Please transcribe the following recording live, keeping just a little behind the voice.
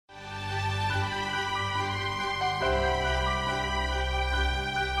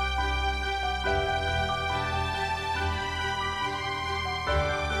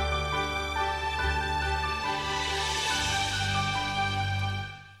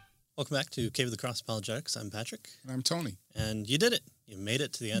Welcome back to Cave of the Cross Apologetics. I'm Patrick. And I'm Tony. And you did it. You made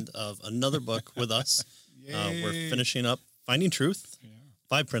it to the end of another book with us. We're finishing up Finding Truth,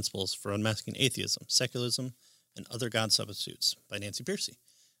 5 Principles for Unmasking Atheism, Secularism, and Other God Substitutes by Nancy Pearcey.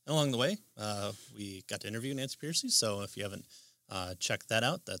 And along the way, we got to interview Nancy Pearcey, so if you haven't checked that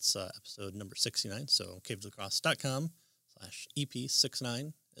out, that's episode number 69. So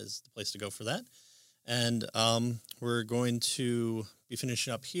caveofthecross.com/EP69 is the place to go for that. And we're going to be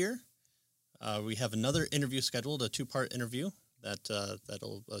finishing up here. We have another interview scheduled, a 2-part interview a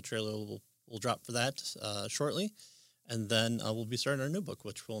trailer will drop for that shortly. And then we'll be starting our new book,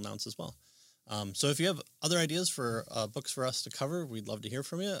 which we'll announce as well. So if you have other ideas for books for us to cover, we'd love to hear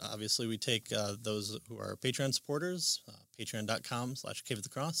from you. Obviously, we take those who are Patreon supporters,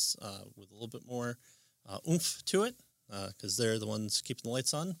 patreon.com/caveofthecross, with a little bit more oomph to it, because they're the ones keeping the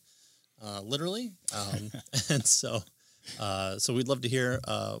lights on, literally. And so we'd love to hear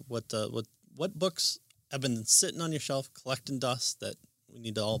what books have been sitting on your shelf collecting dust that we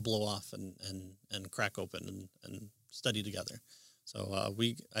need to all blow off and crack open and study together. So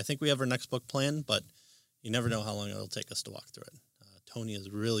I think we have our next book planned, but you never know how long it'll take us to walk through it. Tony is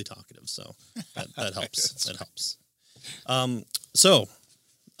really talkative, so that helps. That helps. So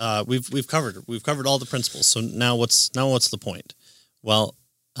we've covered all the principles. So now what's the point? Well,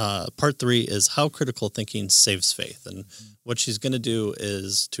 part 3 is how critical thinking saves faith, and what she's going to do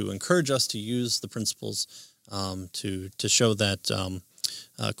is to encourage us to use the principles to show that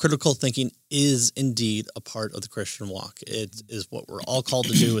critical thinking is indeed a part of the Christian walk. It is what we're all called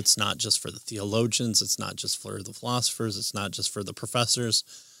to do. It's not just for the theologians. It's not just for the philosophers. It's not just for the professors.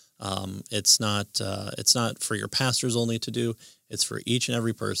 It's not for your pastors only to do. It's for each and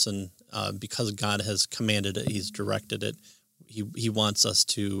every person because God has commanded it. He's directed it. He wants us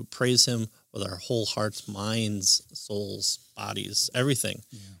to praise him with our whole hearts, minds, souls, bodies, everything.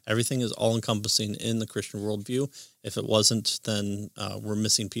 Yeah. Everything is all-encompassing in the Christian worldview. If it wasn't, then we're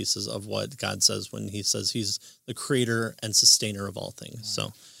missing pieces of what God says when he says he's the creator and sustainer of all things.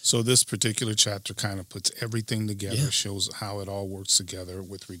 Right. So this particular chapter kind of puts everything together, shows how it all works together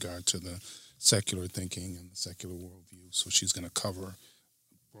with regard to the secular thinking and the secular worldview. So she's going to cover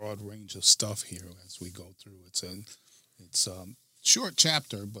a broad range of stuff here as we go through. It's a short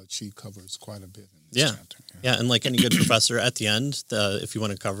chapter, but she covers quite a bit in this chapter. Yeah, and like any good professor, at the end, if you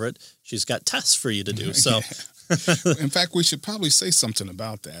want to cover it, she's got tests for you to do. So, in fact, we should probably say something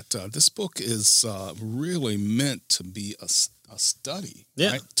about that. This book is really meant to be a study,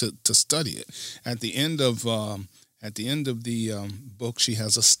 right? To study it. At the end of the book, she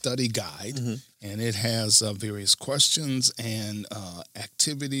has a study guide, and it has various questions and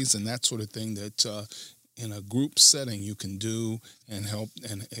activities and that sort of thing that in a group setting you can do and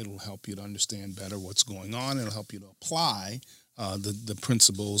it'll help you to understand better what's going on. It'll help you to apply the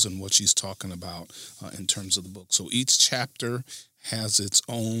principles and what she's talking about in terms of the book. So each chapter has its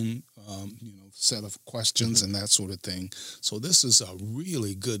own set of questions and that sort of thing. So this is a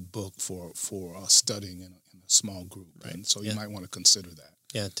really good book for studying in a small group. Right. And so you might want to consider that.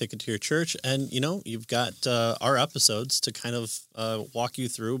 Yeah, take it to your church, and you've got our episodes to kind of walk you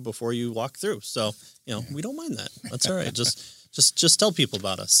through before you walk through. So we don't mind that. That's all right. Just tell people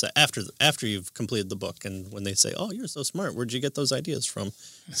about us after you've completed the book, and when they say, "Oh, you're so smart, where'd you get those ideas from?"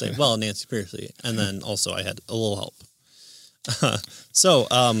 Say, "Well, Nancy Pearcey," and then also I had a little help. So,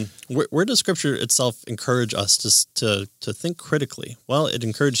 where does Scripture itself encourage us to think critically? Well, it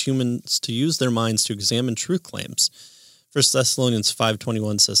encouraged humans to use their minds to examine truth claims. 1 Thessalonians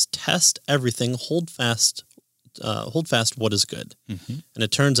 5:21 says, "Test everything, hold fast what is good." And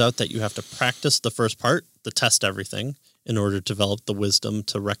it turns out that you have to practice the first part, the test everything, in order to develop the wisdom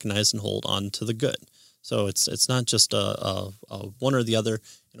to recognize and hold on to the good. So it's not just a one or the other.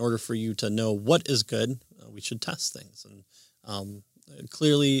 In order for you to know what is good, we should test things. And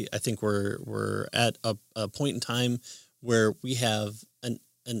clearly, I think we're at a point in time where we have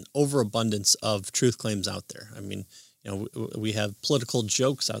an overabundance of truth claims out there. I mean, we have political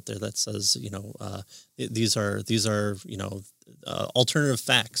jokes out there that says, these are alternative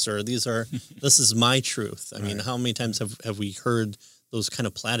facts, or this is my truth. I mean, how many times have we heard those kind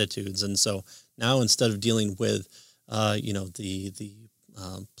of platitudes? And so now, instead of dealing with, the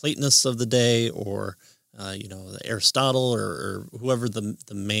Platonists of the day, or Aristotle, or whoever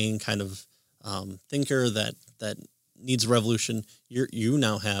the main kind of thinker that needs revolution, you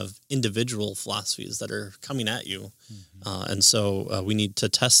now have individual philosophies that are coming at you. And so we need to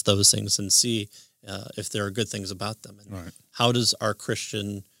test those things and see if there are good things about them. And how does our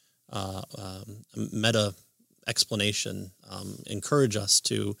Christian meta explanation encourage us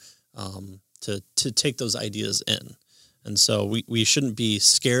to take those ideas in? And so we shouldn't be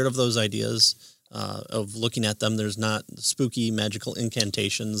scared of those ideas, of looking at them. There's not spooky magical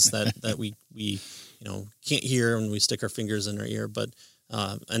incantations that we can't hear when we stick our fingers in our ear. But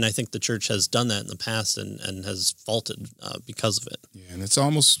and I think the church has done that in the past and has faulted because of it. Yeah, and it's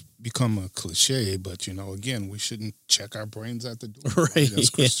almost become a cliche, but again, we shouldn't check our brains at the door. Right, as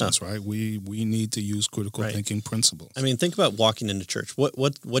Christians, right? We need to use critical thinking principles. I mean, think about walking into church. What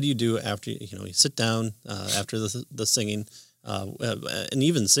do you do after you sit down after the singing, and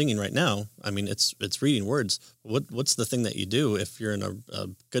even singing right now? I mean, it's reading words. What's the thing that you do if you're in a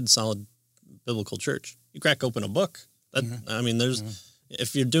good, solid biblical church? You crack open a book. I mean,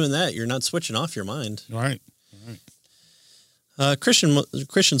 if you're doing that, you're not switching off your mind. Right.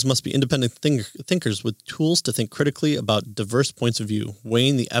 Christians must be independent thinkers with tools to think critically about diverse points of view,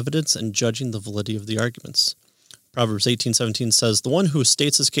 weighing the evidence and judging the validity of the arguments. Proverbs 18:17 says, "The one who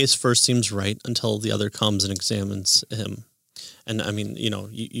states his case first seems right until the other comes and examines him." And I mean,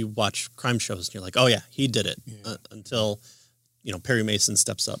 you watch crime shows and you're like, "Oh yeah, he did it," until Perry Mason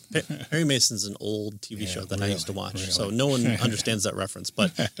steps up. Perry Mason's an old TV show that I used to watch, so no one understands that reference.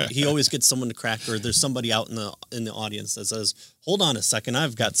 But he always gets someone to crack, or there's somebody out in the audience that says, "Hold on a second,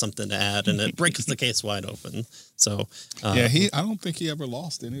 I've got something to add," and it breaks the case wide open. So I don't think he ever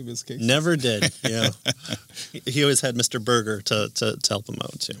lost any of his cases. Never did. Yeah, he always had Mr. Berger to help him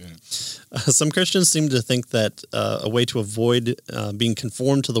out too. Yeah. Some Christians seem to think that a way to avoid being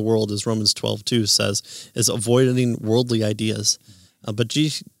conformed to the world, as Romans 12:2 says, is avoiding worldly ideas. But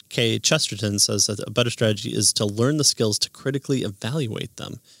G.K. Chesterton says that a better strategy is to learn the skills to critically evaluate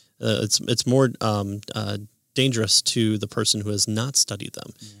them. It's more dangerous to the person who has not studied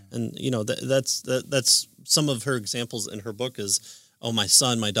them. Yeah. And that's some of her examples in her book is, oh, my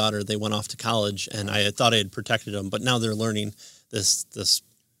son, my daughter, they went off to college, and I thought I had protected them, but now they're learning this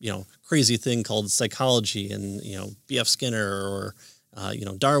crazy thing called psychology and B.F. Skinner or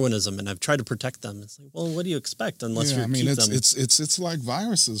Darwinism, and I've tried to protect them. It's like, well, what do you expect unless you're keep them? It's like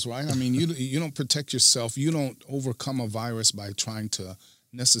viruses, right? I mean, you don't protect yourself. You don't overcome a virus by trying to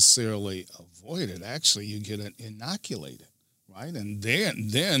necessarily avoid it. Actually, you get it inoculated, right? And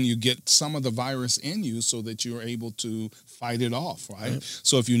then you get some of the virus in you so that you're able to fight it off, right?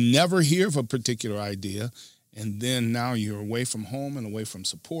 So if you never hear of a particular idea, and then now you're away from home and away from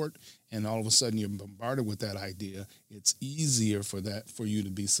support, and all of a sudden you're bombarded with that idea, it's easier for you to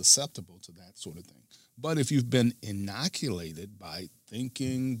be susceptible to that sort of thing. But if you've been inoculated by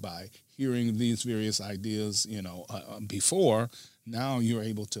thinking, by hearing these various ideas, before, now you're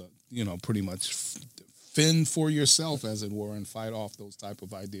able to, pretty much fend for yourself, as it were, and fight off those type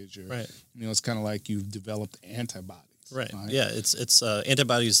of ideas. It's kind of like you've developed antibodies. Right. Yeah. It's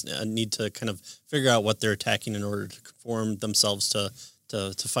antibodies need to kind of figure out what they're attacking in order to conform themselves to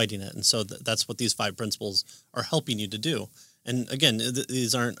fighting it. And so that's what these 5 principles are helping you to do. And again,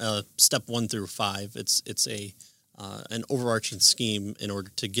 these aren't step 1 through 5. It's an overarching scheme in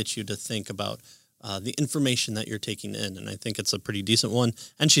order to get you to think about the information that you're taking in. And I think it's a pretty decent one.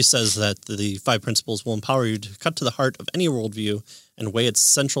 And she says that the 5 principles will empower you to cut to the heart of any worldview and weigh its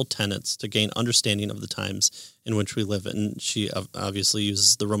central tenets to gain understanding of the times in which we live. And she obviously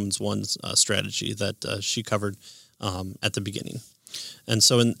uses the Romans 1 strategy that she covered at the beginning. And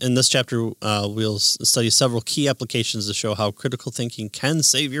so in this chapter, we'll study several key applications to show how critical thinking can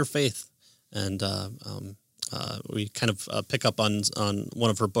save your faith. And we kind of pick up on one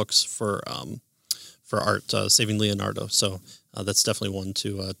of her books for art, Saving Leonardo. So that's definitely one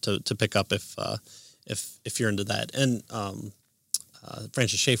to pick up if you're into that. And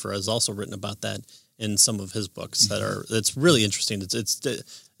Francis Schaeffer has also written about that in some of his books that's really interesting. It's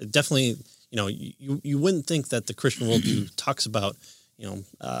definitely, you wouldn't think that the Christian worldview talks about,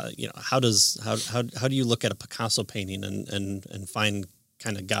 how do you look at a Picasso painting and find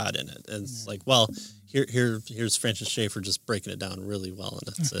kind of God in it? And it's like, well, here's Francis Schaeffer just breaking it down really well, and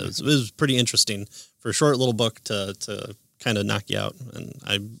it was pretty interesting for a short little book to kind of knock you out, and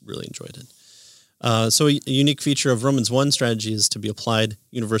I really enjoyed it. So a unique feature of Romans 1 strategy is to be applied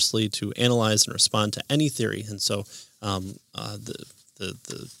universally to analyze and respond to any theory, and so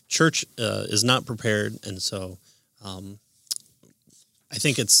the church is not prepared, and so I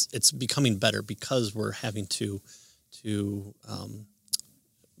think it's becoming better because we're having to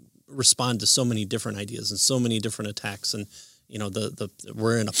respond to so many different ideas and so many different attacks, and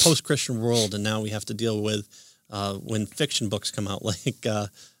we're in a post-Christian world, and now we have to deal with when fiction books come out like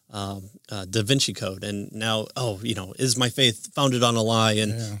Da Vinci Code, and now is my faith founded on a lie?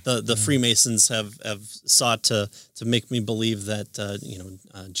 And the Freemasons have sought to make me believe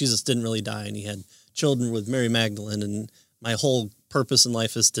that Jesus didn't really die, and he had children with Mary Magdalene, and my whole purpose in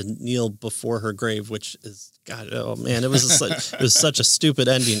life is to kneel before her grave, which is, God, oh man, it was such a stupid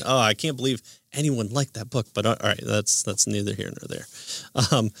ending. Oh, I can't believe anyone liked that book. But all right, that's neither here nor there.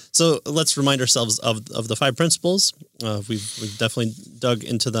 So let's remind ourselves of the 5 principles. We've definitely dug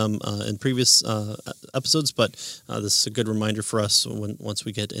into them in previous episodes, but this is a good reminder for us once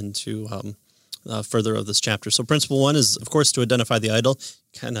we get into further of this chapter. So principle 1 is, of course, to identify the idol.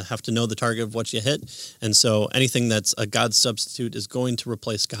 You kind of have to know the target of what you hit. And so anything that's a God substitute is going to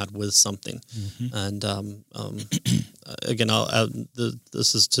replace God with something. Mm-hmm. And again,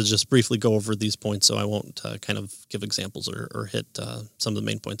 this is to just briefly go over these points, so I won't kind of give examples or hit some of the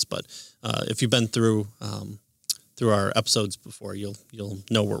main points. But if you've been through our episodes before, you'll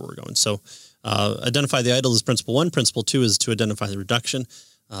know where we're going. So identify the idol is principle 1. Principle 2 is to identify the reduction.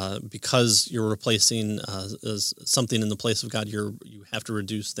 Because you're replacing something in the place of God, you have to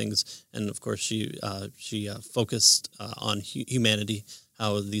reduce things. And of course, she focused on humanity,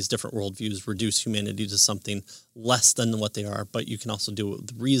 how these different worldviews reduce humanity to something less than what they are. But you can also do it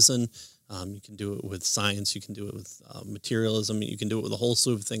with reason. You can do it with science. You can do it with materialism. You can do it with a whole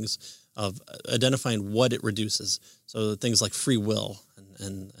slew of things of identifying what it reduces. So things like free will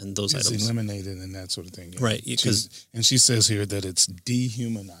and those items. It's eliminated and that sort of thing. Yeah. Right. And she says here that it's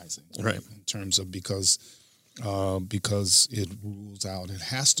dehumanizing. Right. In terms of because it rules out. It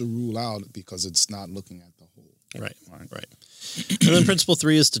has to rule out because it's not looking at the whole. Right. And then principle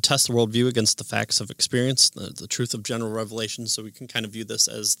 3 is to test the worldview against the facts of experience, the truth of general revelation. So we can kind of view this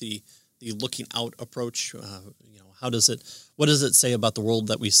as the looking out approach. What does it say about the world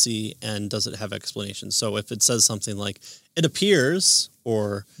that we see, and does it have explanations? So if it says something like, it appears,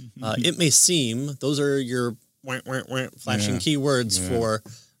 or it may seem, those are your flashing keywords for,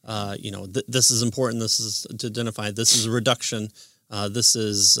 this is important, this is to identify, this is a reduction, this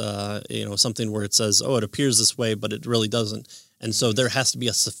is, something where it says, oh, it appears this way, but it really doesn't. And so there has to be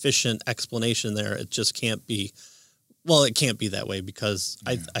a sufficient explanation there. It just can't be, well, it can't be that way because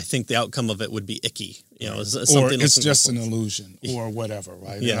I think the outcome of it would be icky. Or it's just an illusion or whatever,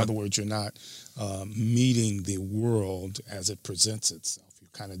 right? Yeah. In other words, you're not meeting the world as it presents itself. You're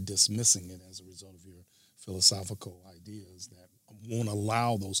kind of dismissing it as a result of your philosophical ideas that won't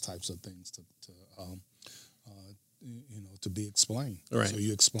allow those types of things to be explained. Right. So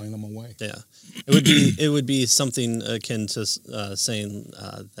you explain them away. Yeah, it would be something akin to saying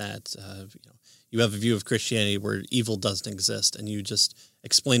that you have a view of Christianity where evil doesn't exist, and you just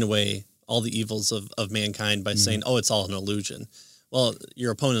explain away all the evils of mankind by saying, oh, it's all an illusion. Well,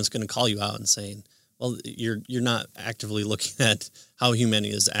 your opponent's going to call you out and saying, well, you're not actively looking at how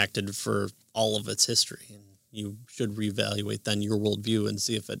humanity has acted for all of its history. And you should reevaluate then your worldview and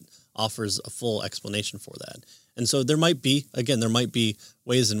see if it offers a full explanation for that. And so there might be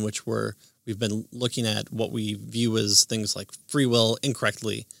ways in which we've been looking at what we view as things like free will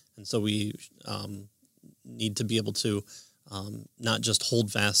incorrectly. And so we need to be able to not just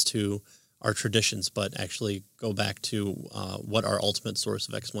hold fast to our traditions, but actually go back to what our ultimate source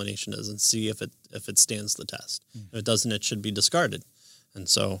of explanation is and see if it stands the test. If it doesn't, it should be discarded. And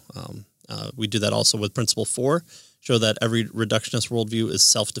so we do that also with principle 4, show that every reductionist worldview is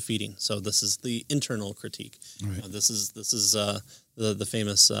self-defeating. So this is the internal critique. Right. This is the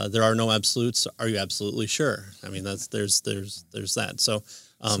famous there are no absolutes. Are you absolutely sure? I mean, there's that. So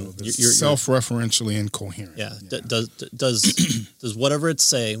you're self-referentially incoherent. Yeah. Does whatever it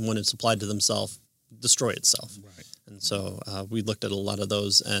say when it's applied to themselves destroy itself? Right. And so we looked at a lot of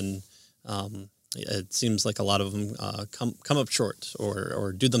those, and it seems like a lot of them come up short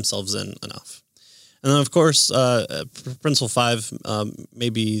or do themselves in enough. And then, of course, Principle 5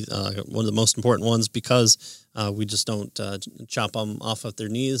 may be one of the most important ones because we just don't chop them off at their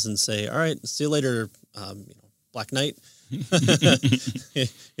knees and say, all right, see you later, Black Knight.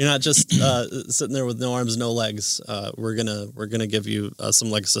 You're not just sitting there with no arms, no legs. We're gonna give you some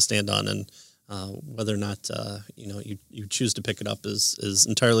legs to stand on, and whether or not you choose to pick it up is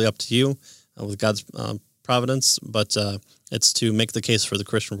entirely up to you with God's providence. But it's to make the case for the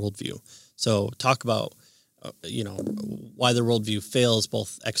Christian worldview. So talk about why the worldview fails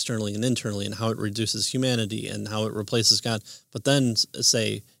both externally and internally, and how it reduces humanity and how it replaces God. But then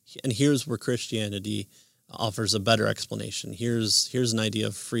say, and here's where Christianity offers a better explanation. Here's an idea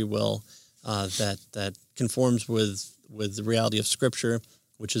of free will that conforms with the reality of Scripture,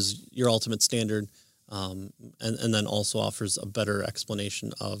 which is your ultimate standard, and then also offers a better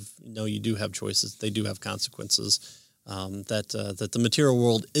explanation of, you do have choices, they do have consequences, that the material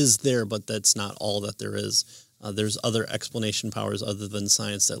world is there, but that's not all that there is. There's other explanation powers other than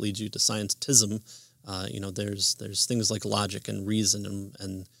science that lead you to scientism. There's things like logic and reason,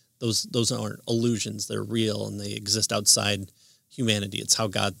 and those aren't illusions. They're real, and they exist outside humanity. It's how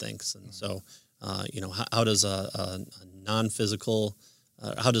God thinks. And so, how does a non-physical,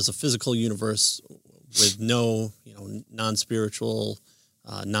 how does a physical universe with no, non-spiritual,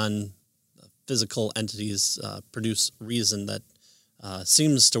 non-physical entities produce reason that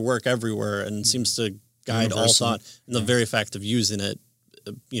seems to work everywhere and seems to guide all thought? And the very fact of using it,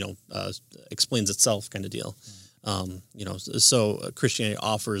 explains itself, kind of deal. So Christianity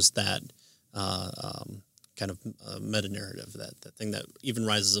offers that kind of meta narrative, that thing that even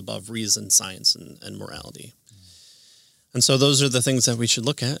rises above reason, science, and morality. And so those are the things that we should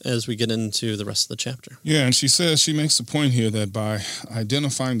look at as we get into the rest of the chapter. Yeah, and she makes the point here that by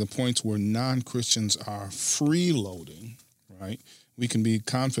identifying the points where non-Christians are freeloading, right, we can be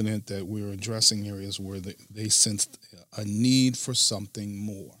confident that we're addressing areas where they sense a need for something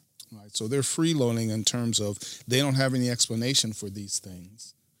more. Right, so they're freeloading in terms of they don't have any explanation for these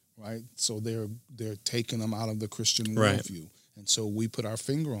things, right? So they're taking them out of the Christian worldview, and so we put our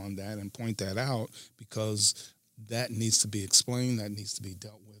finger on that and point that out because that needs to be explained, that needs to be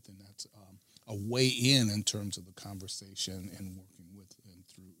dealt with, and that's a way in terms of the conversation and working with and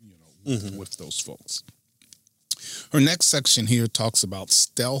through with those folks. Her next section here talks about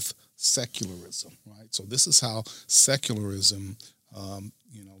stealth secularism, right? So this is how secularism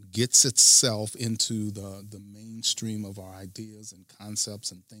gets itself into the mainstream of our ideas and concepts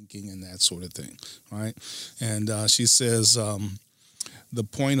and thinking and that sort of thing, right? And she says the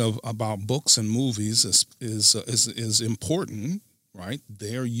point about books and movies is important, right?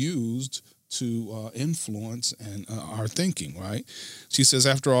 They're used to influence and our thinking, right? She says,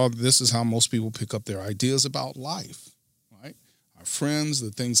 after all, this is how most people pick up their ideas about life, right? Our friends,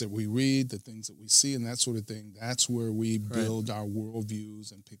 the things that we read, the things that we see, and that sort of thing. That's where we build our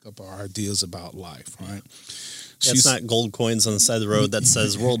worldviews and pick up our ideas about life, right? It's not gold coins on the side of the road that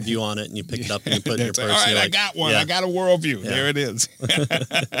says worldview on it, and you pick it up and you put it in your purse. All right, I got one. Yeah. I got a worldview. Yeah. There it is.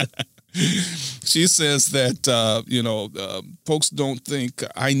 She says that, folks don't think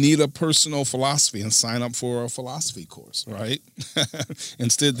I need a personal philosophy and sign up for a philosophy course, right?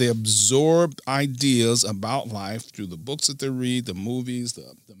 Instead, they absorb ideas about life through the books that they read, the movies,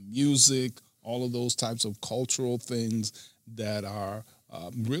 the music, all of those types of cultural things that are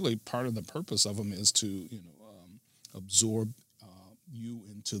really part of the purpose of them is to, absorb you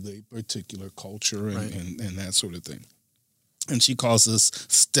into the particular culture and that sort of thing. And she calls this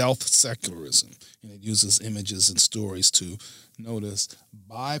stealth secularism, and it uses images and stories to, notice,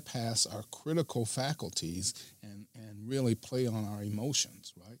 bypass our critical faculties and really play on our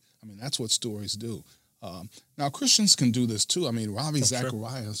emotions, right? I mean, that's what stories do. Now, Christians can do this too. I mean, Ravi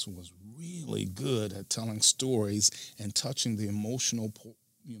Zacharias was really good at telling stories and touching the emotional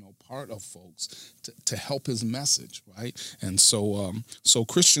part of folks to help his message, right? And so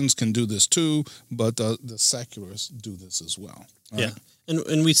Christians can do this too, but the secularists do this as well. Right? Yeah,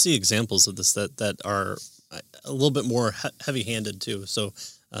 and we see examples of this that are a little bit more heavy-handed too. So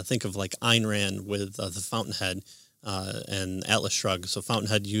think of like Ayn Rand with the Fountainhead and Atlas Shrugged. So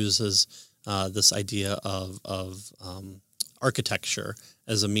Fountainhead uses this idea of architecture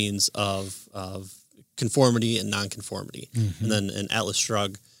as a means of conformity and nonconformity. Mm-hmm. And then in Atlas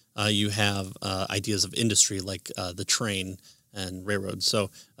Shrugged, you have ideas of industry like the train and railroad. So,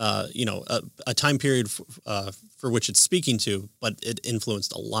 a time period for which it's speaking to, but it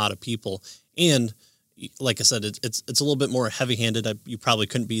influenced a lot of people. And like I said, it's a little bit more heavy-handed. You probably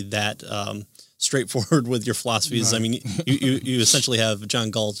couldn't be that straightforward with your philosophies. Right. I mean, you essentially have John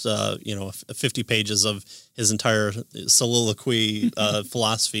Galt, 50 pages of his entire soliloquy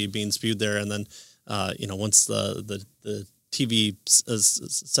philosophy being spewed there, and then once the TV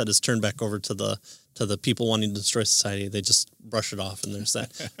set is turned back over to the people wanting to destroy society, they just brush it off, and there's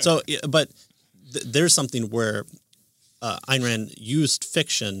that. So, but there's something where Ayn Rand used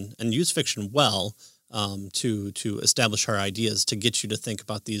fiction well to establish her ideas, to get you to think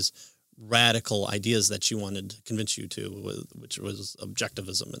about these radical ideas that she wanted to convince you to, which was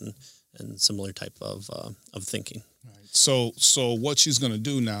objectivism and similar type of thinking. Right. So what she's going to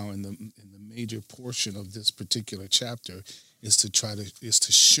do now in the major portion of this particular chapter is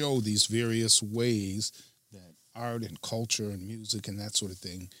to show these various ways that art and culture and music and that sort of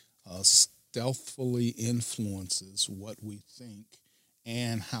thing stealthily influences what we think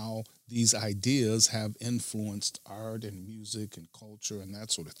and how these ideas have influenced art and music and culture and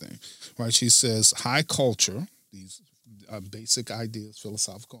that sort of thing. Right? She says high culture, these basic ideas,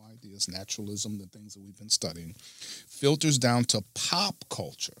 philosophical ideas, naturalism, the things that we've been studying, filters down to pop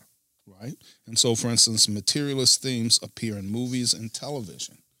culture. Right? And so, for instance, materialist themes appear in movies and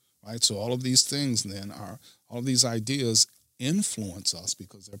television, right? So all of these things then all of these ideas influence us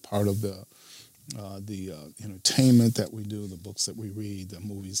because they're part of the the entertainment that we do, the books that we read, the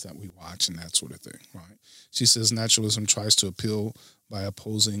movies that we watch, and that sort of thing, right? She says naturalism tries to appeal by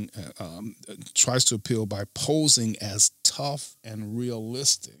posing as tough and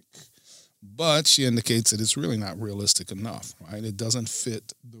realistic, but she indicates that it's really not realistic enough, right? It doesn't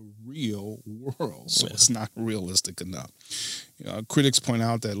fit the real world, so it's not realistic enough. Critics point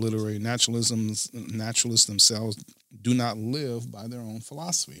out that literary naturalists themselves do not live by their own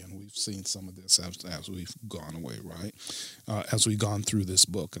philosophy, and we've seen some of this as we've gone away, right? As we've gone through this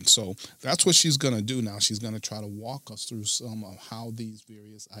book. And so that's what she's going to do now. She's going to try to walk us through some of how these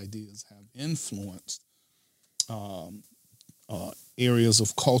various ideas have influenced areas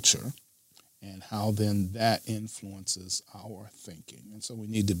of culture, and how then that influences our thinking. And so we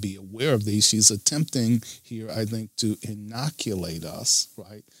need to be aware of these. She's attempting here, I think, to inoculate us,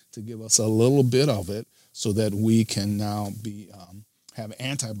 right, to give us a little bit of it so that we can now have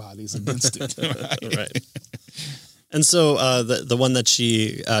antibodies against it. Right. Right. And so the one that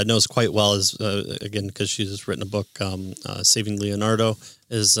she knows quite well is, again, because she's written a book, Saving Leonardo,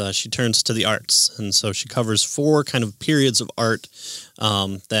 is she turns to the arts. And so she covers 4 kind of periods of art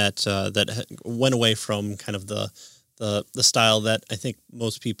that went away from kind of the style that I think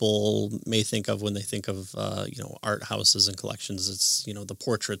most people may think of when they think of, art houses and collections. It's, the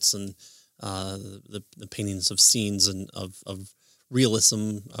portraits and the paintings of scenes and of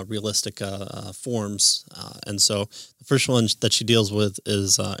realism, realistic forms. And so the first one that she deals with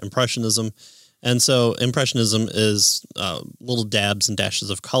is Impressionism. And so Impressionism is little dabs and dashes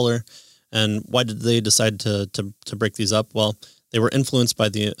of color. And why did they decide to break these up? Well, they were influenced by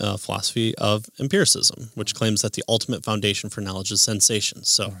the philosophy of empiricism, which claims that the ultimate foundation for knowledge is sensation.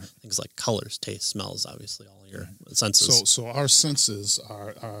 So things like colors, taste, smells, obviously all your senses. So our senses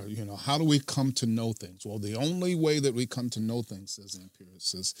are, how do we come to know things? Well, the only way that we come to know things as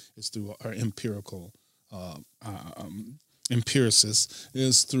empiricists is through our empiricists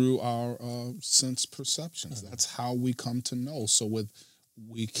is through our sense perceptions. That's how we come to know. So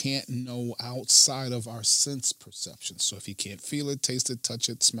we can't know outside of our sense perceptions. So if you can't feel it, taste it, touch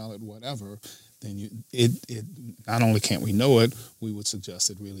it, smell it, whatever, then it not only can't we know it, we would suggest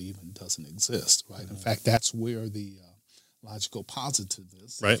it really even doesn't exist, right? In fact, that's where the logical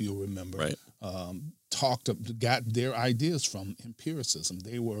positivists, if you'll remember, got their ideas from empiricism.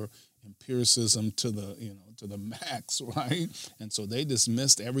 They were empiricism to the max, right? And so they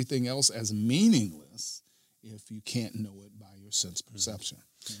dismissed everything else as meaningless if you can't know it by your sense perception.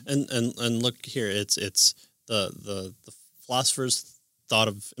 And look here, it's the philosophers thought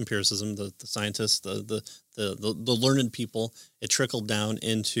of empiricism, the scientists, the learned people. It trickled down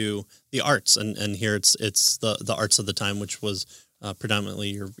into the arts, and here it's the arts of the time, which was predominantly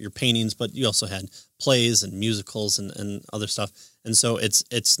your paintings, but you also had plays and musicals and other stuff. And so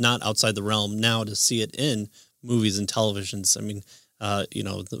it's not outside the realm now to see it in movies and televisions. I mean,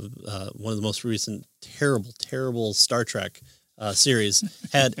 one of the most recent terrible Star Trek series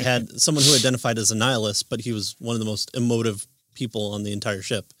had someone who identified as a nihilist, but he was one of the most emotive people on the entire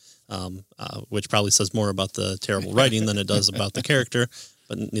ship, which probably says more about the terrible writing than it does about the character,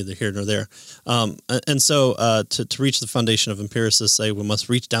 but neither here nor there. And so to reach the foundation of empiricists, say we must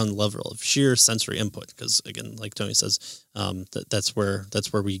reach down the level of sheer sensory input, because again, like Tony says, that's where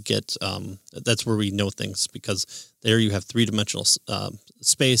we get that's where we know things, because there you have 3-dimensional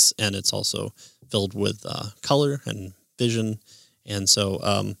space, and it's also filled with color and vision. And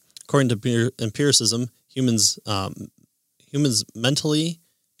so according to empiricism, humans mentally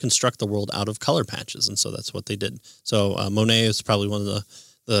construct the world out of color patches, and so that's what they did. So Monet is probably one of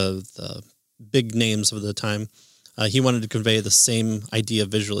the big names of the time. He wanted to convey the same idea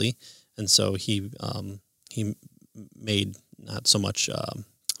visually, and so he made not so much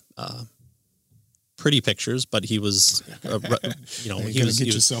pretty pictures, but he was he was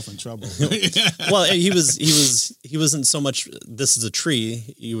yourself in trouble. Well, he wasn't so much this is a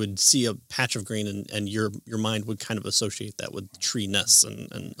tree. You would see a patch of green, and your mind would kind of associate that with tree-ness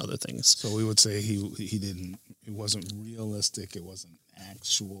and other things. So we would say it wasn't realistic, it wasn't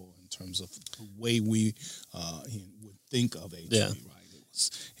actual in terms of the way we would think of a tree, right?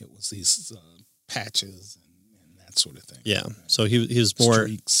 It was these patches and that sort of thing. Yeah, so he was more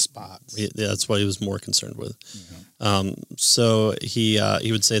streaks, spots. Yeah, that's what he was more concerned with. So he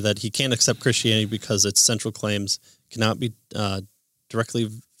would say that he can't accept Christianity because its central claims cannot be directly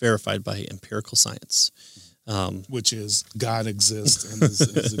verified by empirical science, which is God exists and is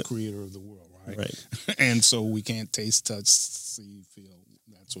the creator of the world, right? Right. And so we can't taste, touch, see, feel,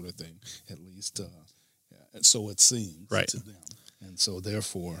 that sort of thing. At least, so it seems to them, and so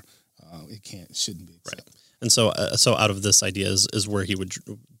therefore, it shouldn't be accepted. Right. And so out of this idea is where he would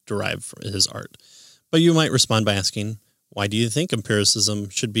derive from his art. But you might respond by asking, why do you think empiricism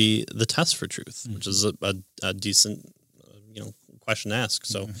should be the test for truth? Which is a decent, question to ask.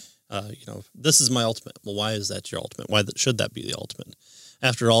 So, this is my ultimate. Well, why is that your ultimate? Why should that be the ultimate?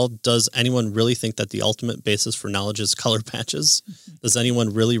 After all, does anyone really think that the ultimate basis for knowledge is color patches? Does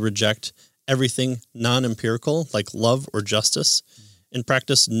anyone really reject everything non-empirical, like love or justice? In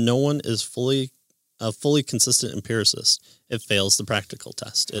practice, no one is a fully consistent empiricist. It fails the practical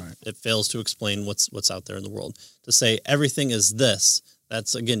test. It fails to explain what's out there in the world. To say everything is this,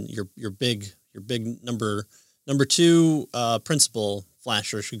 that's again your big number two principle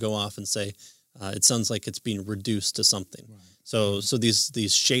flasher should go off and say it sounds like it's being reduced to something. Right. So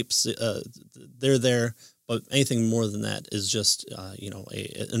these shapes they're there, but anything more than that is just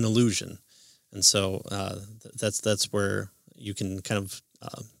an illusion. And so that's where you can kind of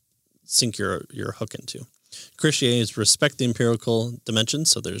sink your hook into. Christianity respect the empirical dimension,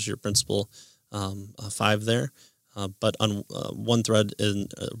 so there's your principle 5 there, but on one thread in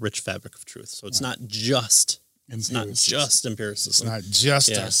a rich fabric of truth. So it's not just empiricism. It's not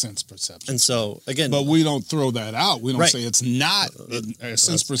just our sense perception. And so again, but we don't throw that out. We don't say it's not. Our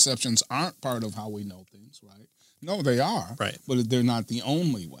sense perceptions aren't part of how we know things, right? No, they are. Right, but they're not the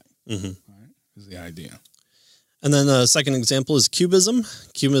only way. Right, is the idea. And then the second example is cubism.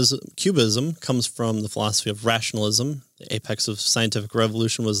 Cubism comes from the philosophy of rationalism. The apex of scientific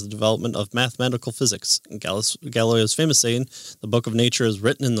revolution was the development of mathematical physics. And Galileo's famous saying, the book of nature is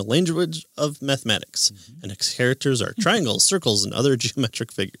written in the language of mathematics, and its characters are triangles, circles, and other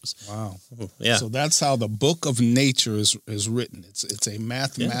geometric figures. Wow. Yeah. So that's how the book of nature is written. It's a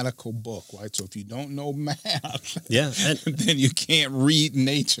mathematical book, right? So if you don't know math, then you can't read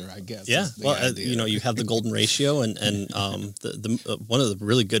nature, I guess. Yeah. Well, you have the golden ratio, and the one of the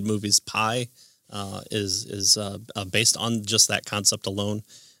really good movies, Pi, is based on just that concept alone.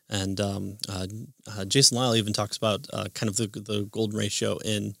 And Jason Lyle even talks about kind of the golden ratio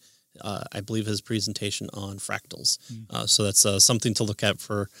in, I believe, his presentation on fractals. So that's something to look at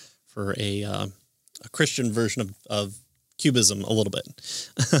for a Christian version of cubism a little bit.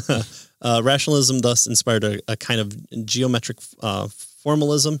 Rationalism thus inspired a kind of geometric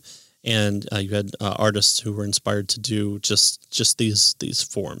formalism. And you had artists who were inspired to do just these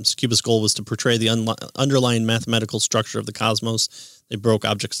forms. Cubist goal was to portray the underlying mathematical structure of the cosmos. They broke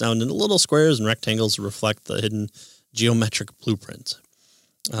objects down into little squares and rectangles to reflect the hidden geometric blueprint.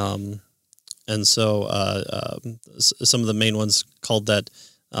 And so some of the main ones called that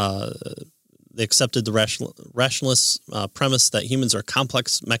they accepted the rationalist premise that humans are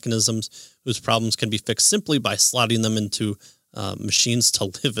complex mechanisms whose problems can be fixed simply by slotting them into machines to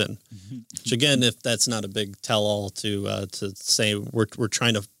live in. Which again, if that's not a big tell-all to say we're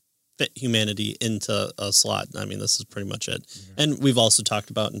trying to fit humanity into a slot, I mean, this is pretty much it. Yeah. And we've also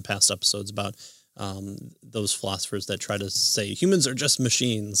talked about in past episodes about those philosophers that try to say humans are just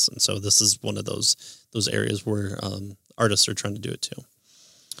machines, and so this is one of those areas where artists are trying to do it too.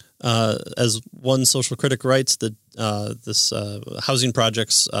 As one social critic writes, that this housing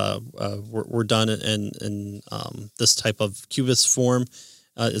projects were done in this type of cubist form.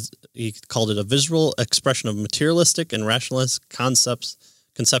 He called it a visual expression of materialistic and rationalist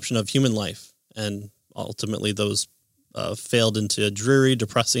conception of human life, and ultimately those failed into dreary,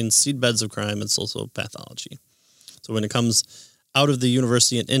 depressing seedbeds of crime and social pathology. So when it comes out of the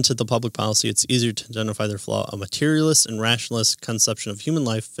university and into the public policy, it's easier to identify their flaw. A materialist and rationalist conception of human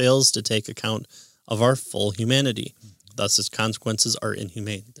life fails to take account of our full humanity. Thus, its consequences are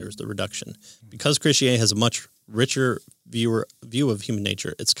inhumane. There's the reduction. Because Christianity has a much richer view of human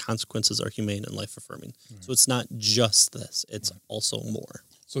nature, its consequences are humane and life-affirming. Right. So it's not just this. It's also more.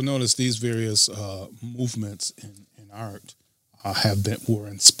 So notice these various movements in art were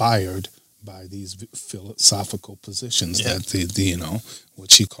inspired by these philosophical positions that the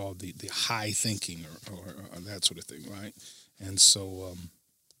what she called the high thinking or that sort of thing, right? And so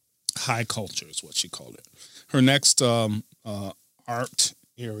high culture is what she called it. Her next art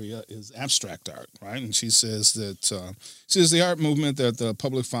area is abstract art, right? And she says that the art movement that the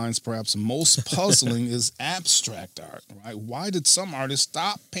public finds perhaps most puzzling is abstract art, right? Why did some artists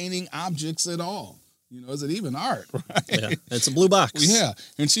stop painting objects at all? Is it even art, right? Yeah, it's a blue box. Yeah,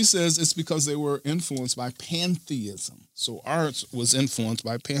 and she says it's because they were influenced by pantheism. So art was influenced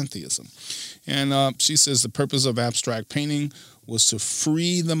by pantheism. And she says the purpose of abstract painting was to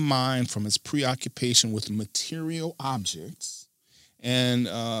free the mind from its preoccupation with material objects and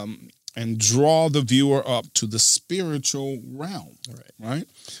and draw the viewer up to the spiritual realm. Right?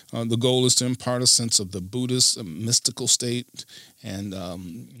 The goal is to impart a sense of the Buddhist mystical state, and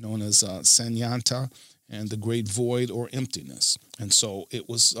known as Sanyanta, and the great void or emptiness. And so it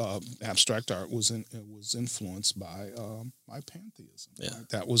was abstract art was influenced by pantheism. Yeah. Right?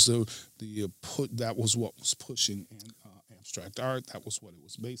 That was that was what was pushing in abstract art. That was what it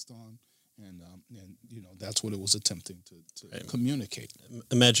was based on. And that's what it was attempting to communicate.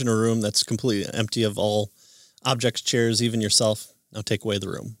 Imagine a room that's completely empty of all objects, chairs, even yourself. Now take away the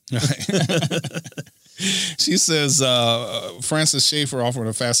room. She says, Francis Schaeffer offered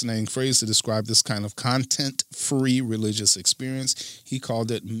a fascinating phrase to describe this kind of content-free religious experience. He called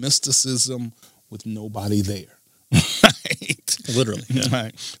it mysticism with nobody there. Right? Literally. Yeah.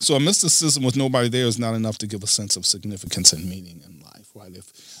 Right. So a mysticism with nobody there is not enough to give a sense of significance and meaning in life. Right?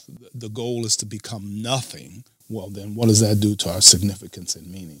 If the goal is to become nothing, well, then what does that do to our significance and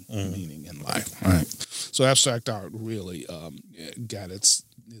meaning in life? Right. So abstract art really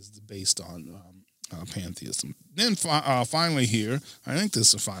is based on pantheism. Then finally here, I think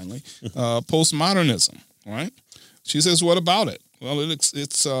this is finally, postmodernism, right? She says, what about it? Well, it's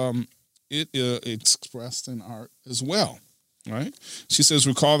expressed in art as well, right? She says,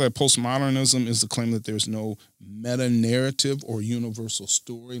 recall that postmodernism is the claim that there's no meta-narrative or universal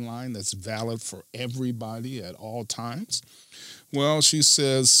storyline that's valid for everybody at all times. Well, she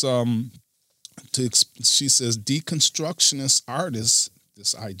says, deconstructionist artists,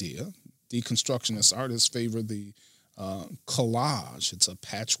 this idea, deconstructionist artists favor the collage. It's a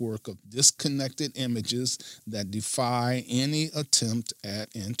patchwork of disconnected images that defy any attempt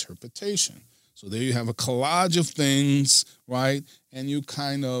at interpretation. So there you have a collage of things, right? And you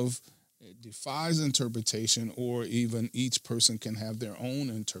kind of, it defies interpretation, or even each person can have their own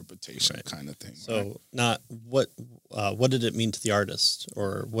interpretation, kind of thing. So right? Not what did it mean to the artist,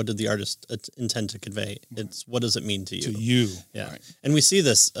 or what did the artist intend to convey? It's what does it mean to you? To you, yeah. Right. And we see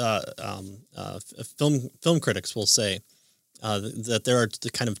this. Film critics will say that there are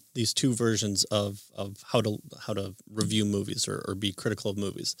kind of these two versions of how to review movies or be critical of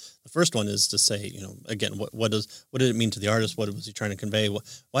movies. The first one is to say, again, what did it mean to the artist? What was he trying to convey?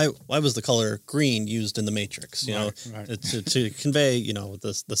 Why was the color green used in The Matrix? To convey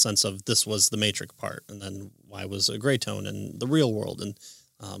the sense of this was the Matrix part, and then why was a gray tone in the real world? And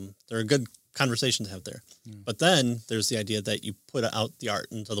there are good conversations to have there. But then there's the idea that you put out the art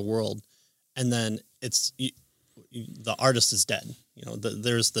into the world, and then the artist is dead.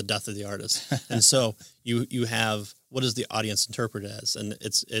 There's the death of the artist, and so you have, what does the audience interpret it as, and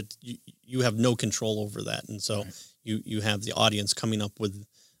you have no control over that, and so you have the audience coming up with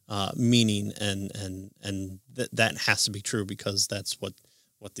meaning, and that has to be true because that's what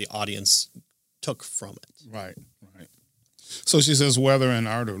the audience took from it. Right. So she says, whether in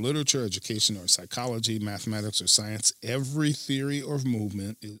art or literature, education or psychology, mathematics or science, every theory or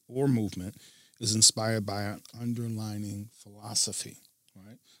movement is inspired by an underlying philosophy,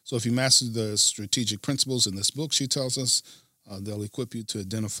 right? So if you master the strategic principles in this book, she tells us, they'll equip you to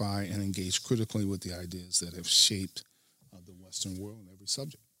identify and engage critically with the ideas that have shaped the Western world in every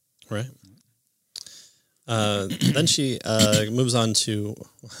subject. Right. Then she moves on to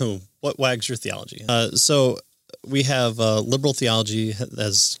what wags your theology. So we have liberal theology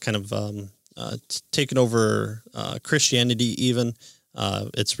has kind of taken over Christianity even.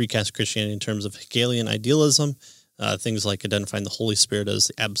 It's recast Christianity in terms of Hegelian idealism, things like identifying the Holy Spirit as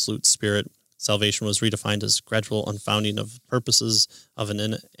the absolute spirit. Salvation was redefined as gradual unfounding of purposes of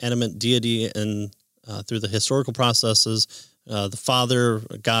an inanimate deity, and through the historical processes, the Father,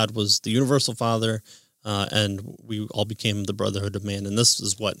 God, was the universal Father, and we all became the brotherhood of man. And this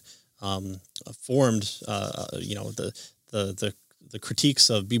is what formed, the critiques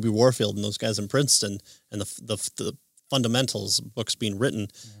of B.B. Warfield and those guys in Princeton, and the fundamentals books being written.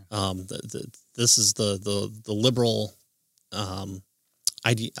 This is the liberal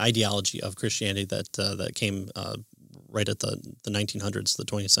ideology of Christianity that came right at the 1900s, the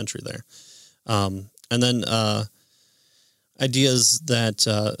 20th century there, and then ideas that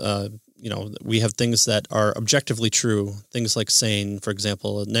we have things that are objectively true, things like saying, for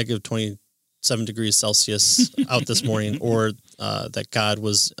example, negative 27 degrees Celsius out this morning, or that God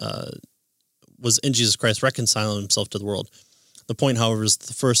was in Jesus Christ reconciling himself to the world. The point, however, is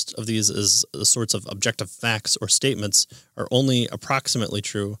the first of these is the sorts of objective facts or statements are only approximately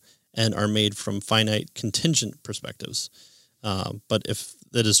true and are made from finite contingent perspectives. But if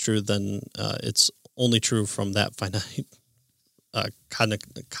that is true, then it's only true from that finite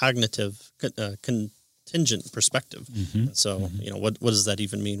cognitive contingent perspective. Mm-hmm. So, what does that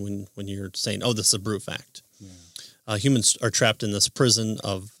even mean when you're saying, oh, this is a brute fact? humans are trapped in this prison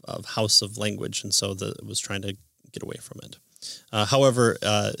of house of language, and so it was trying to get away from it. However,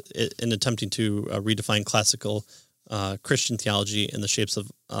 in attempting to redefine classical Christian theology in the shapes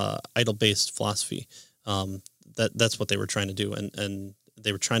of idol-based philosophy, that's what they were trying to do, and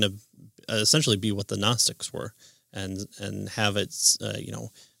they were trying to essentially be what the Gnostics were, and have it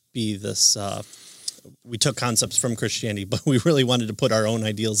be this. We took concepts from Christianity, but we really wanted to put our own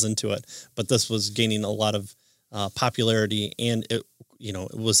ideals into it. But this was gaining a lot of popularity, and it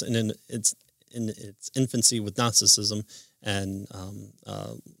was in its infancy with Gnosticism, and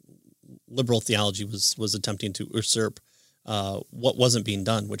liberal theology was attempting to usurp what wasn't being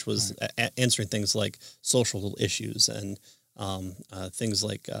done, which was answering things like social issues and things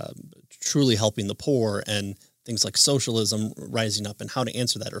like truly helping the poor, and things like socialism rising up and how to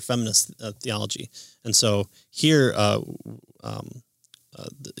answer that, or feminist theology. And so here,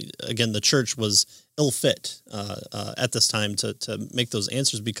 again, the church was ill fit at this time to make those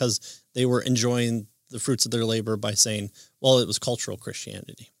answers, because they were enjoying the fruits of their labor by saying, well, it was cultural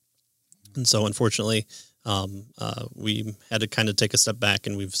Christianity. And so, unfortunately, we had to kind of take a step back,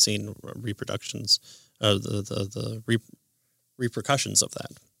 and we've seen repercussions of repercussions of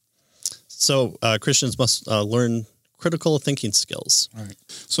that. So Christians must learn critical thinking skills. All right.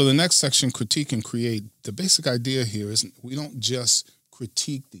 So the next section, critique and create. The basic idea here is we don't just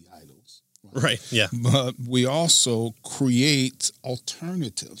critique the idols. Right. Yeah. But we also create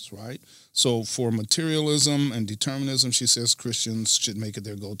alternatives, right? So for materialism and determinism, she says Christians should make it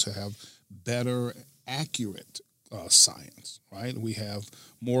their goal to have better, accurate science, right? We have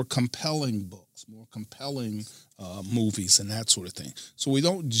more compelling books, more compelling movies, and that sort of thing. So we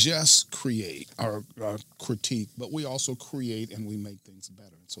don't just create or critique, but we also create and we make things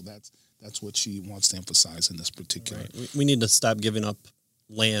better. So that's what she wants to emphasize in this particular. Right. We need to stop giving up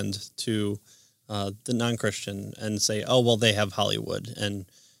land to the non-Christian and say, oh, well, they have Hollywood, and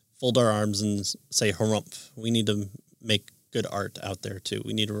fold our arms and say harumph. We need to make good art out there too.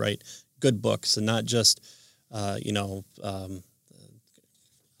 We need to write good books, and not just,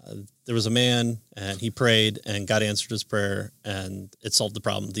 there was a man and he prayed and God answered his prayer and it solved the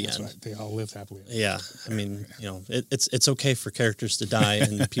problem at the end. Right. They all lived happily. Yeah. I mean, it's okay for characters to die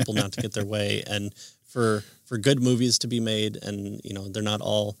and people not to get their way, and for good movies to be made, and, they're not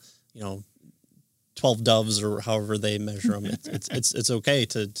all, 12 doves or however they measure them. It's okay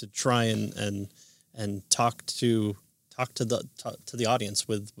to try and talk to the audience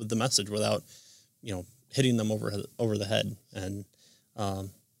with the message without, hitting them over the head. And,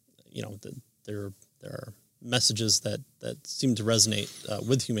 there are messages that seem to resonate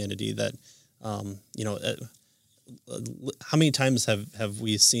with humanity that, how many times have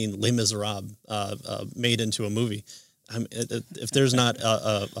we seen Les Miserables made into a movie? If there's not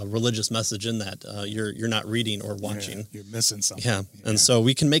a religious message in that, you're not reading or watching. Yeah, you're missing something. Yeah. And so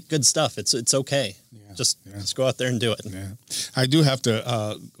we can make good stuff. It's okay. Yeah. Just go out there and do it. Yeah. I do have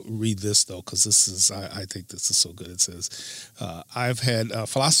to read this, though, because this is, I think this is so good. It says, I've had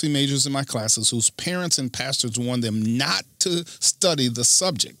philosophy majors in my classes whose parents and pastors warned them not to study the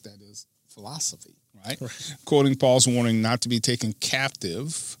subject, that is, philosophy, right? Quoting Paul's warning not to be taken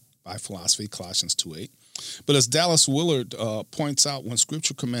captive by philosophy, Colossians 2:8. But as Dallas Willard points out, when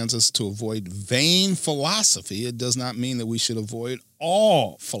Scripture commands us to avoid vain philosophy, it does not mean that we should avoid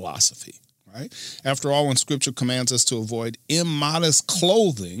all philosophy, right? After all, when Scripture commands us to avoid immodest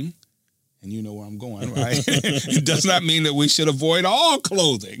clothing, and you know where I'm going, right? It does not mean that we should avoid all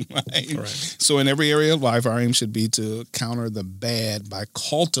clothing, right? Correct. So in every area of life, our aim should be to counter the bad by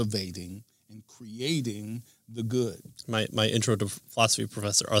cultivating and creating the good. My intro to philosophy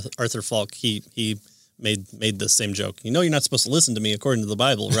professor, Arthur Falk, he made this same joke. You're not supposed to listen to me according to the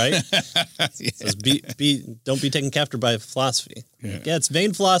Bible, right? Yeah. It says, don't be taken captive by philosophy. Yeah, it's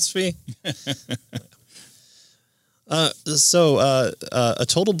vain philosophy. So a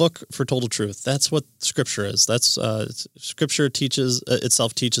total book for total truth. That's what Scripture is. That's Scripture teaches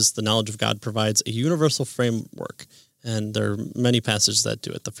the knowledge of God, provides a universal framework, and there are many passages that do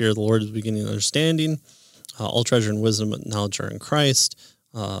it. The fear of the Lord is the beginning of understanding. All treasure and wisdom and knowledge are in Christ.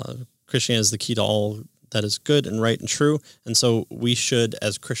 Christianity is the key to all that is good and right and true, and so we should,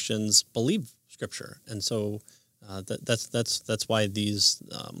 as Christians, believe Scripture. And so that's why these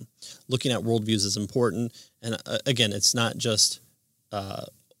looking at worldviews is important. And again, it's not just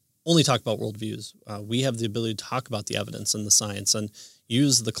only talk about worldviews. We have the ability to talk about the evidence and the science and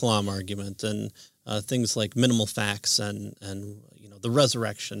use the Kalam argument and things like minimal facts and the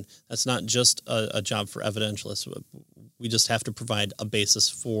resurrection. That's not just a job for evidentialists. We just have to provide a basis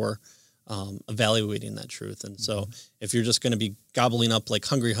for evaluating that truth. And so if you're just going to be gobbling up like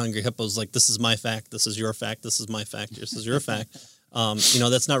hungry hippos, like this is my fact, this is your fact, this is my fact, this is your fact,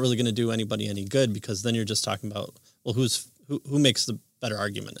 that's not really going to do anybody any good, because then you're just talking about, well, who makes the better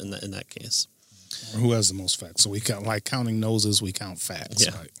argument in that case? Or who has the most facts? So we count, like counting noses, we count facts.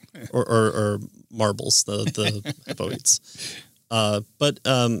 Yeah. Right? or marbles, the hippo eats. But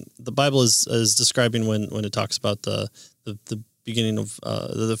the Bible is describing when it talks about the beginning of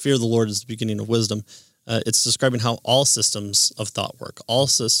the fear of the Lord is the beginning of wisdom. It's describing how all systems of thought work. All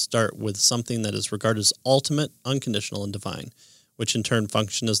start with something that is regarded as ultimate, unconditional, and divine, which in turn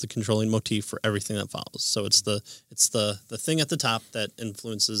function as the controlling motif for everything that follows. So it's the thing at the top that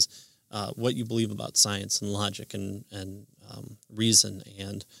influences what you believe about science and logic and reason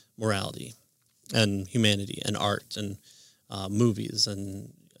and morality and humanity and art and movies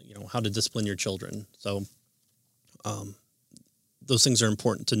and how to discipline your children. So those things are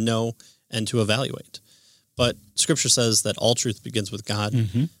important to know and to evaluate. But Scripture says that all truth begins with God.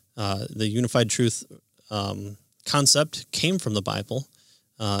 Mm-hmm. The unified truth concept came from the Bible.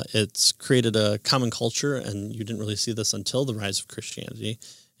 It's created a common culture, and you didn't really see this until the rise of Christianity.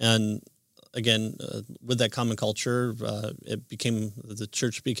 And again, with that common culture, the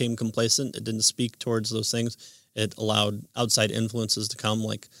church became complacent. It didn't speak towards those things. It allowed outside influences to come,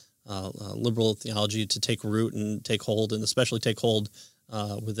 like liberal theology, to take root and take hold, and especially take hold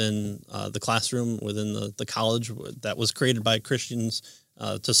within the classroom, within the college that was created by Christians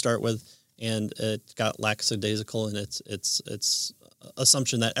to start with. And it got lackadaisical in its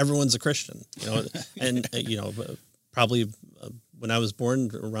assumption that everyone's a Christian, and probably when I was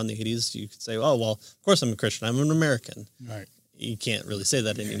born around the 80s, you could say, oh, well, of course I'm a Christian. I'm an American. Right. You can't really say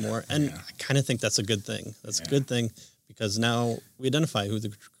that anymore. And I kind of think that's a good thing. That's a good thing, because now we identify who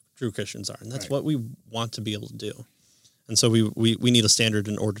the true Christians are, and that's what we want to be able to do. And so we need a standard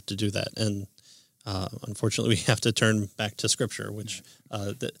in order to do that. And unfortunately, we have to turn back to Scripture, which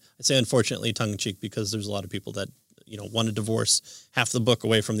I say unfortunately tongue-in-cheek, because there's a lot of people that want to divorce half the book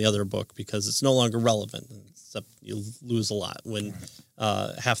away from the other book because it's no longer relevant. Except you lose a lot when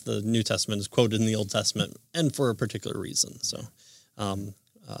half the New Testament is quoted in the Old Testament, and for a particular reason. So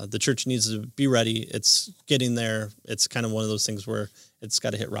the church needs to be ready. It's getting there. It's kind of one of those things where it's got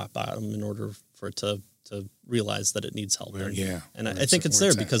to hit rock bottom in order for it to realize that it needs help. And I think it's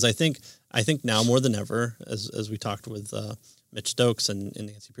there because I think now more than ever, as we talked with Mitch Stokes and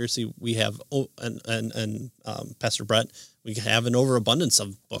Nancy Piercy, we have and Pastor Brett, we have an overabundance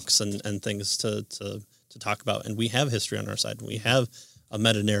of books and things to talk about, and we have history on our side, and we have a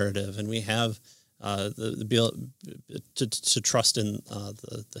meta narrative, and we have to trust in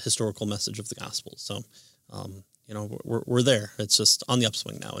the historical message of the gospel. So we're there. It's just on the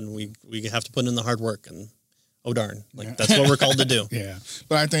upswing now, and we have to put in the hard work, and oh darn, that's what we're called to do. Yeah,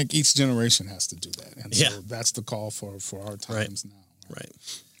 but I think each generation has to do that, and so that's the call for our times now. Right.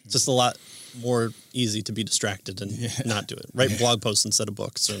 It's just a lot more easy to be distracted and not do it. Write blog posts instead of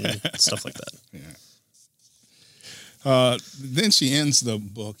books and stuff like that. Then she ends the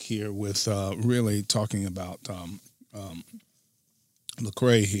book here with really talking about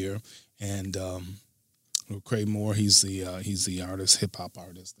Lecrae here, and Lecrae Moore. He's the artist, hip hop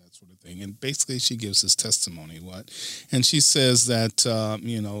artist, that sort of thing. And basically, she gives his testimony. And she says that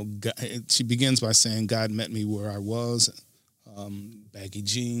God, she begins by saying, "God met me where I was." Baggy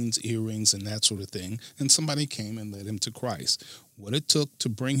jeans, earrings, and that sort of thing. And somebody came and led him to Christ. What it took to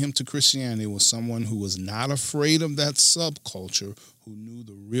bring him to Christianity was someone who was not afraid of that subculture, who knew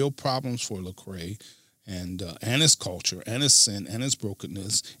the real problems for Lecrae and his culture and his sin and his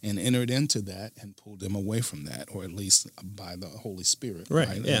brokenness, and entered into that and pulled him away from that, or at least by the Holy Spirit,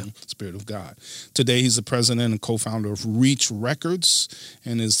 right? Spirit of God. Today, he's the president and co-founder of Reach Records,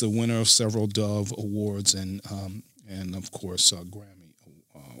 and is the winner of several Dove Awards and of course, Grammy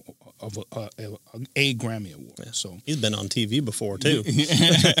a Grammy Award. Yeah. So he's been on TV before too.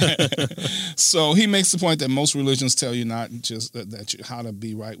 So he makes the point that most religions tell you not just how to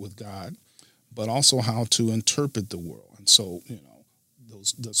be right with God, but also how to interpret the world. And so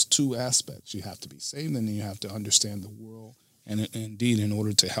those two aspects: you have to be saved, and then you have to understand the world. And indeed, in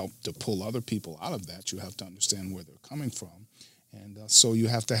order to help to pull other people out of that, you have to understand where they're coming from. And so you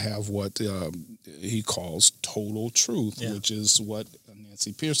have to have what he calls total truth, which is what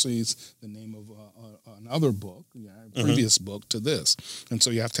Nancy Piercy's the name of another book, previous book to this. And so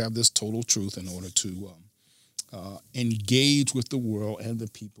you have to have this total truth in order to engage with the world and the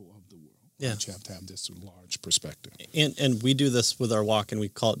people of the world. Yeah. But you have to have this large perspective. And we do this with our walk, and we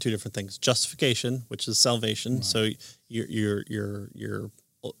call it two different things: justification, which is salvation. Right. So your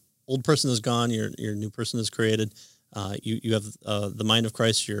old person is gone, your new person is created. You have the mind of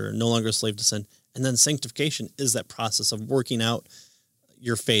Christ. You're no longer a slave to sin. And then sanctification is that process of working out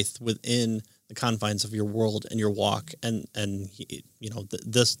your faith within the confines of your world and your walk, and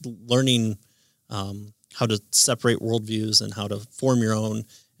this learning how to separate worldviews and how to form your own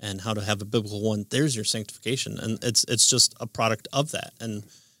and how to have a biblical one. There's your sanctification, and it's just a product of that. And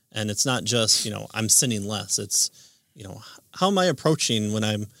it's not just I'm sinning less. It's how am I approaching when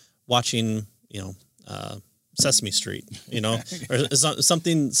I'm watching Sesame Street, or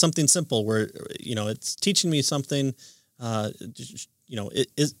something simple where it's teaching me something.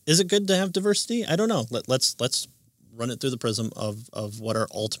 Is it good to have diversity? I don't know. Let's run it through the prism of what our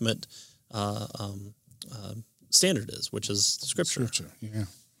ultimate standard is, which is Scripture.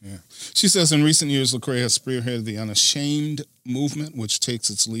 Yeah. She says in recent years, Lecrae has spearheaded the Unashamed movement, which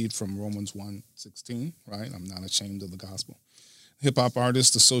takes its lead from Romans 1:16. Right, I'm not ashamed of the gospel. Hip hop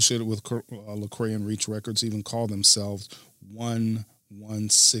artists associated with Lecrae and Reach Records even call themselves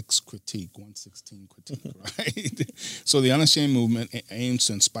 116 Critique, right? So the Unashamed movement aims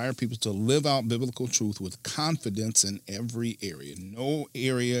to inspire people to live out biblical truth with confidence in every area. No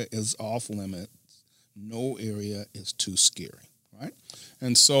area is off limits. No area is too scary, right?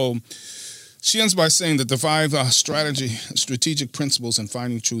 And so she ends by saying that the 5 strategic principles in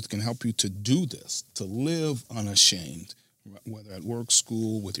finding truth can help you to do this, to live unashamed, whether at work,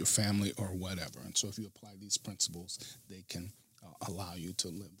 school, with your family, or whatever. And so if you apply these principles, they can allow you to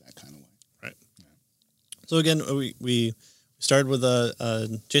live that kind of way. Right. Yeah. So again, we started with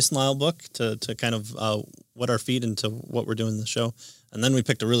a Jason Lisle book to kind of wet our feet into what we're doing in the show. And then we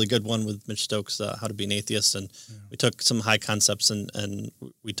picked a really good one with Mitch Stokes, How to Be an Atheist. And we took some high concepts and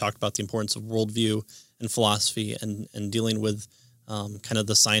we talked about the importance of worldview and philosophy and dealing with kind of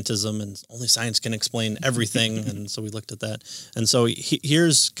the scientism, and only science can explain everything. And so we looked at that. And so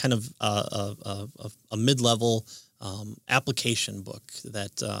here's kind of a mid-level application book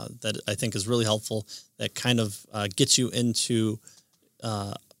that I think is really helpful, that kind of gets you into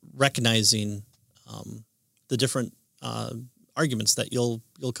recognizing the different arguments that you'll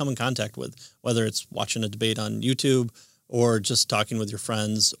come in contact with, whether it's watching a debate on YouTube or just talking with your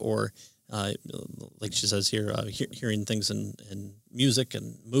friends, or like she says here, hearing things in music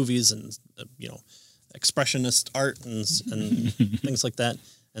and movies and expressionist art and things like that.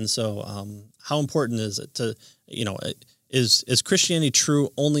 And so how important is it to is Christianity true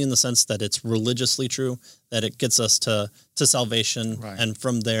only in the sense that it's religiously true, that it gets us to salvation, right, and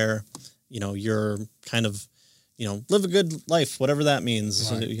from there you're kind of live a good life, whatever that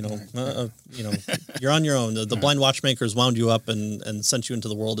means. Right, you're on your own. The blind watchmakers wound you up and sent you into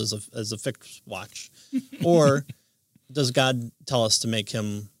the world as a fixed watch. Or does God tell us to make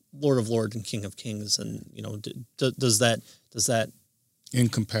him Lord of Lords and King of Kings? And does that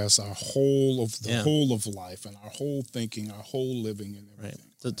encompass our whole of life and our whole thinking, our whole living, and everything?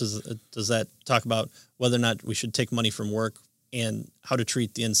 Right. Does that talk about whether or not we should take money from work and how to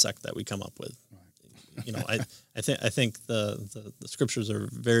treat the insect that we come up with? I think the scriptures are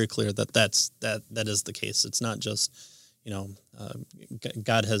very clear that is the case. It's not just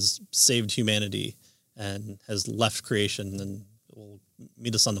God has saved humanity and has left creation and will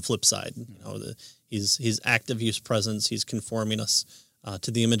meet us on the flip side. He's active, he's presence, he's conforming us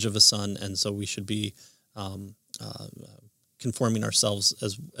to the image of his Son, and so we should be conforming ourselves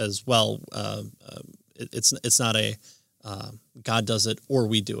as well. It's not a God does it or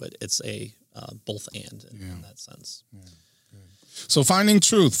we do it. It's a both and in that sense. Yeah, so finding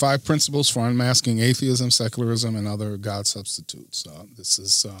truth, 5 principles for unmasking atheism, secularism, and other God substitutes. This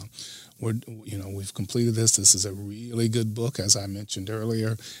is we've completed this. This is a really good book, as I mentioned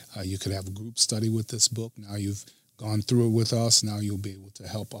earlier. You could have a group study with this book. Now you've gone through it with us. Now you'll be able to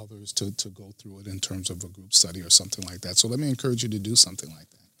help others to go through it in terms of a group study or something like that. So let me encourage you to do something like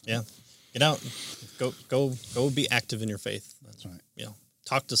that. Yeah, get out, go be active in your faith. That's right.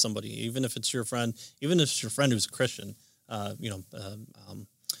 Talk to somebody, even if it's your friend, even if it's your friend who's a Christian. If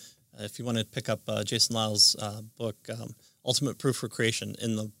you want to pick up Jason Lisle's book, Ultimate Proof for Creation,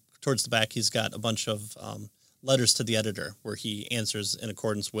 towards the back, he's got a bunch of letters to the editor where he answers in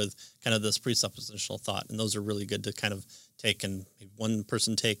accordance with kind of this presuppositional thought, and those are really good to kind of take. And one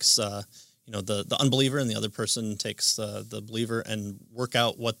person takes the unbeliever, and the other person takes the believer, and work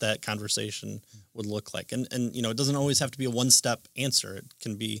out what that conversation would look like. And it doesn't always have to be a one-step answer. It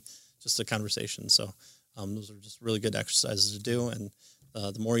can be just a conversation. So those are just really good exercises to do. And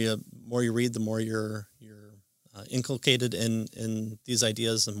the more you read, the more you're inculcated in these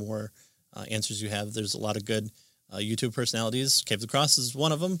ideas, the more answers you have. There's a lot of good YouTube personalities. Cave of the Cross is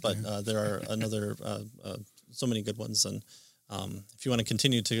one of them, but there are so many good ones. And if you want to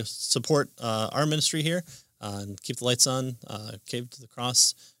continue to support our ministry here, and Keep the Lights On. Cave to the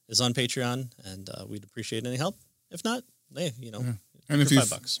Cross is on Patreon, and we'd appreciate any help. If not, hey, you know, and if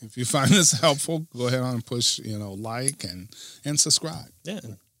 $5. If you find this helpful, go ahead on and push, you know, like and subscribe. Yeah.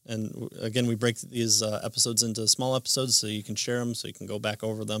 And again, we break these episodes into small episodes so you can share them, so you can go back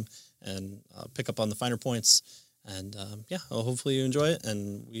over them and pick up on the finer points. And well, hopefully you enjoy it,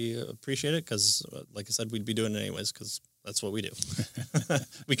 and we appreciate it because, like I said, we'd be doing it anyways because that's what we do.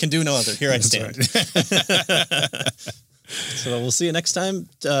 We can do no other. Here I stand. Right. So we'll see you next time.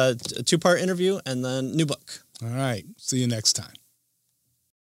 A 2-part interview and then new book. All right. See you next time.